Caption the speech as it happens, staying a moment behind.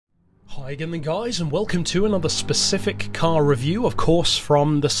Hi again then guys, and welcome to another specific car review, of course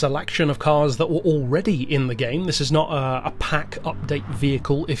from the selection of cars that were already in the game. This is not a pack update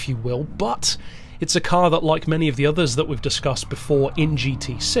vehicle, if you will, but it's a car that, like many of the others that we've discussed before in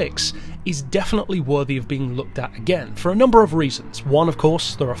GT6, is definitely worthy of being looked at again, for a number of reasons. One, of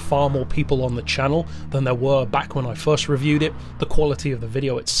course, there are far more people on the channel than there were back when I first reviewed it. The quality of the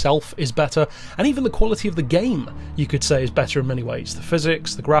video itself is better, and even the quality of the game, you could say, is better in many ways. The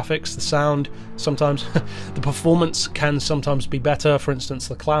physics, the graphics, the sound, sometimes the performance can sometimes be better. For instance,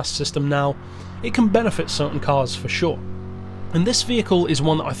 the class system now, it can benefit certain cars for sure. And this vehicle is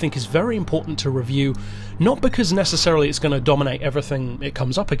one that I think is very important to review, not because necessarily it's going to dominate everything it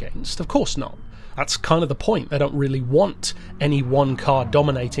comes up against, of course not. That's kind of the point. They don't really want any one car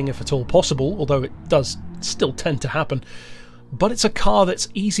dominating if at all possible, although it does still tend to happen. But it's a car that's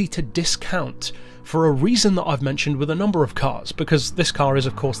easy to discount for a reason that I've mentioned with a number of cars, because this car is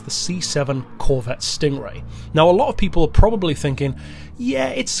of course the C7 Corvette Stingray. Now a lot of people are probably thinking, yeah,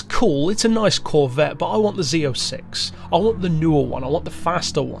 it's cool, it's a nice Corvette, but I want the Z06, I want the newer one, I want the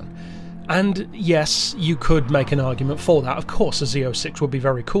faster one. And yes, you could make an argument for that. Of course a Z06 would be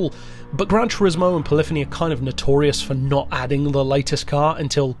very cool, but Gran Turismo and Polyphony are kind of notorious for not adding the latest car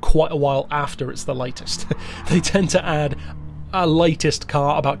until quite a while after it's the latest. They tend to add a latest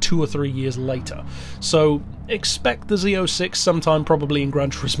car about 2 or 3 years later. So expect the Z06 sometime probably in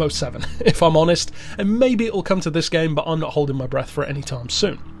Gran Turismo 7, if I'm honest, and maybe it'll come to this game, but I'm not holding my breath for it anytime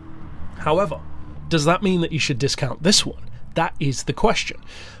soon. However, does that mean that you should discount this one? That is the question,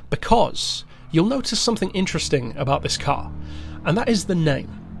 because you'll notice something interesting about this car, and that is the name.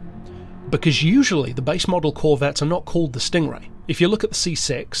 Because usually the base model Corvettes are not called the Stingray. If you look at the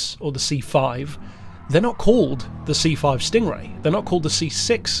C6 or the C5, they're not called the C5 Stingray, they're not called the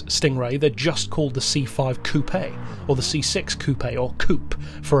C6 Stingray, they're just called the C5 Coupe, or the C6 Coupe, or Coupe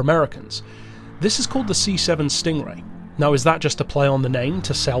for Americans. This is called the C7 Stingray. Now is that just a play on the name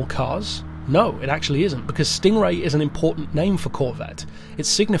to sell cars? No, it actually isn't, because Stingray is an important name for Corvette. It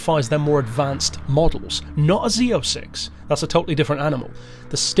signifies their more advanced models, not a Z06, that's a totally different animal.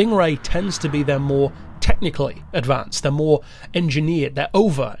 The Stingray tends to be their more technically advanced, they're more engineered, they're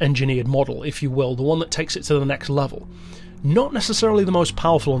over-engineered model, if you will, the one that takes it to the next level. Not necessarily the most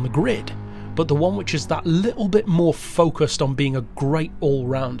powerful on the grid, but the one which is that little bit more focused on being a great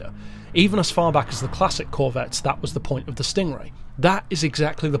all-rounder. Even as far back as the classic Corvettes, that was the point of the Stingray. That is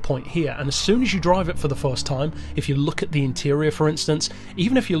exactly the point here, and as soon as you drive it for the first time, if you look at the interior for instance,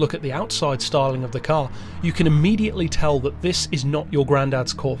 even if you look at the outside styling of the car, you can immediately tell that this is not your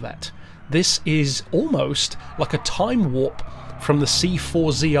granddad's Corvette. This is almost like a time warp from the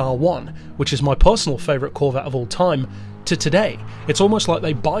C4ZR1, which is my personal favourite Corvette of all time, to today. It's almost like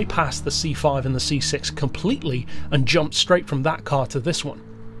they bypassed the C5 and the C6 completely and jumped straight from that car to this one.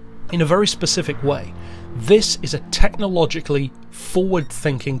 In a very specific way. This is a technologically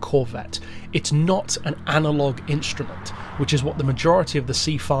forward-thinking Corvette. It's not an analog instrument, which is what the majority of the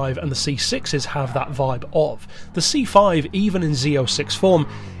C5 and the C6s have that vibe of. The C5, even in Z06 form,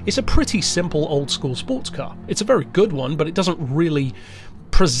 is a pretty simple old-school sports car. It's a very good one, but it doesn't really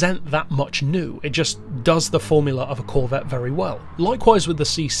present that much new. It just does the formula of a Corvette very well. Likewise with the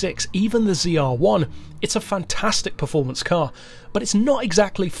C6, even the ZR1, it's a fantastic performance car, but it's not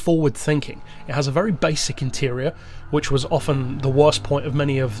exactly forward thinking. It has a very basic interior, which was often the worst point of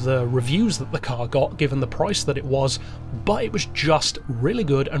many of the reviews that the car got, given the price that it was, but it was just really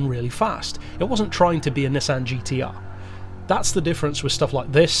good and really fast. It wasn't trying to be a Nissan GTR. That's the difference with stuff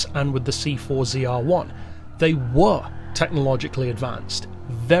like this and with the C4ZR1. They were technologically advanced,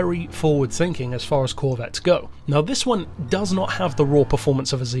 very forward-thinking as far as Corvettes go. Now this one does not have the raw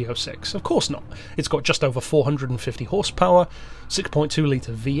performance of a Z06, of course not. It's got just over 450 horsepower, 6.2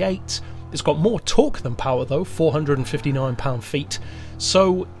 litre V8, it's got more torque than power though, 459 pound-feet,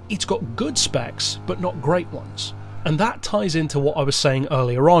 so it's got good specs but not great ones. And that ties into what I was saying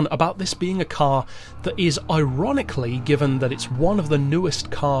earlier on about this being a car that is, ironically, given that it's one of the newest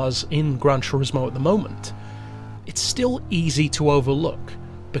cars in Gran Turismo at the moment, it's still easy to overlook,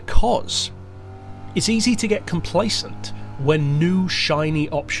 because it's easy to get complacent when new shiny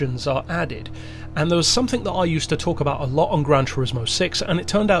options are added. And there was something that I used to talk about a lot on Gran Turismo 6, and it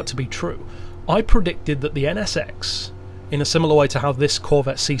turned out to be true. I predicted that the NSX, in a similar way to how this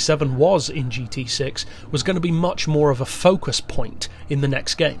Corvette C7 was in GT6, was going to be much more of a focus point in the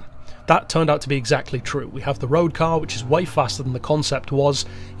next game. That turned out to be exactly true. We have the road car, which is way faster than the concept was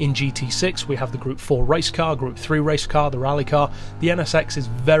in GT6. We have the Group 4 race car, Group 3 race car, the rally car. The NSX is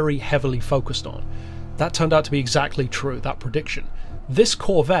very heavily focused on. That turned out to be exactly true, that prediction. This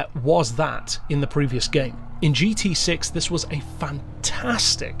Corvette was that in the previous game. In GT6, this was a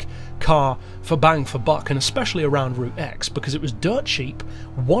fantastic car for bang for buck, and especially around Route X, because it was dirt cheap,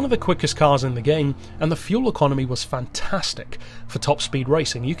 one of the quickest cars in the game, and the fuel economy was fantastic for top speed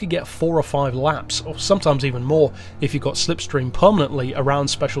racing. You could get 4 or 5 laps, or sometimes even more, if you got slipstream permanently around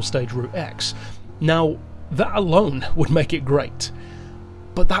special stage Route X. Now, that alone would make it great.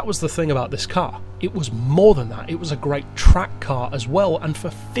 But that was the thing about this car. It was more than that. It was a great track car as well, and for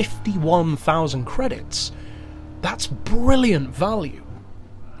 51,000 credits, that's brilliant value.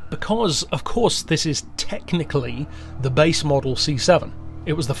 Because, of course, this is technically the base model C7.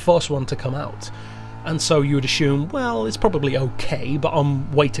 It was the first one to come out. And so you would assume, well, it's probably okay, but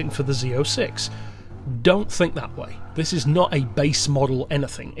I'm waiting for the Z06. Don't think that way. This is not a base model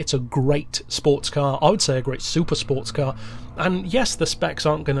anything. It's a great sports car. I would say a great super sports car. And yes, the specs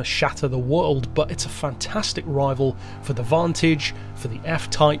aren't going to shatter the world, but it's a fantastic rival for the Vantage, for the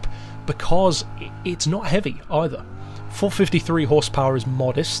F-Type, because it's not heavy either. 453 horsepower is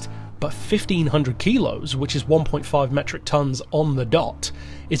modest, but 1,500 kilos, which is 1.5 metric tons on the dot,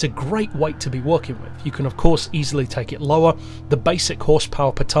 is a great weight to be working with. You can of course easily take it lower. The basic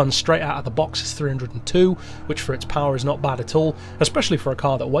horsepower per ton straight out of the box is 302, which for its power is not bad at all, especially for a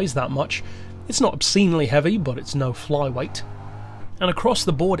car that weighs that much. It's not obscenely heavy, but it's no flyweight. And across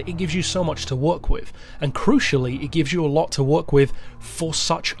the board, it gives you so much to work with. And crucially, it gives you a lot to work with for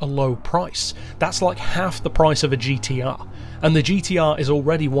such a low price. That's like half the price of a GTR. And the GTR is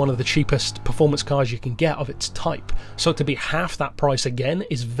already one of the cheapest performance cars you can get of its type. So to be half that price again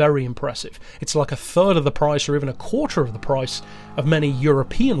is very impressive. It's like a third of the price or even a quarter of the price of many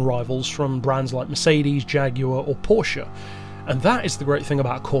European rivals from brands like Mercedes, Jaguar or Porsche. And that is the great thing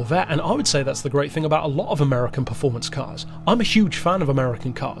about Corvette, and I would say that's the great thing about a lot of American performance cars. I'm a huge fan of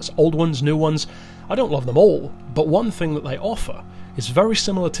American cars, old ones, new ones. I don't love them all, but one thing that they offer is very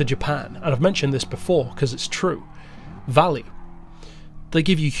similar to Japan, and I've mentioned this before because it's true. Value. They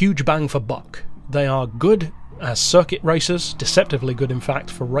give you huge bang for buck. They are good as circuit racers, deceptively good in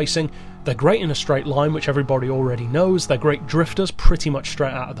fact for racing. They're great in a straight line, which everybody already knows. They're great drifters, pretty much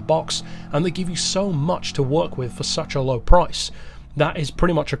straight out of the box, and they give you so much to work with for such a low price. That is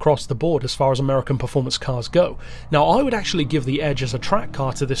pretty much across the board as far as American performance cars go. Now, I would actually give the edge as a track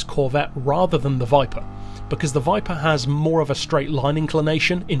car to this Corvette rather than the Viper, because the Viper has more of a straight line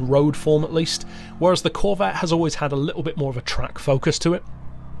inclination, in road form at least, whereas the Corvette has always had a little bit more of a track focus to it.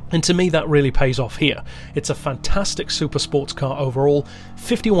 And to me, that really pays off here. It's a fantastic super sports car overall.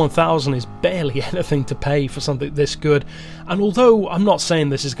 51,000 is barely anything to pay for something this good. And although I'm not saying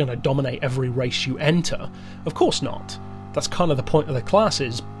this is going to dominate every race you enter, of course not. That's kind of the point of the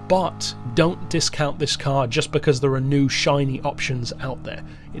classes, but don't discount this car just because there are new shiny options out there.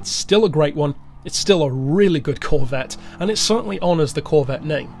 It's still a great one. It's still a really good Corvette, and it certainly honours the Corvette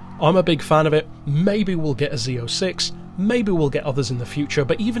name. I'm a big fan of it. Maybe we'll get a Z06. Maybe we'll get others in the future,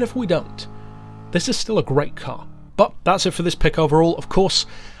 but even if we don't, this is still a great car. But that's it for this pick overall. Of course,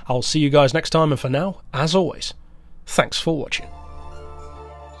 I'll see you guys next time, and for now, as always, thanks for watching.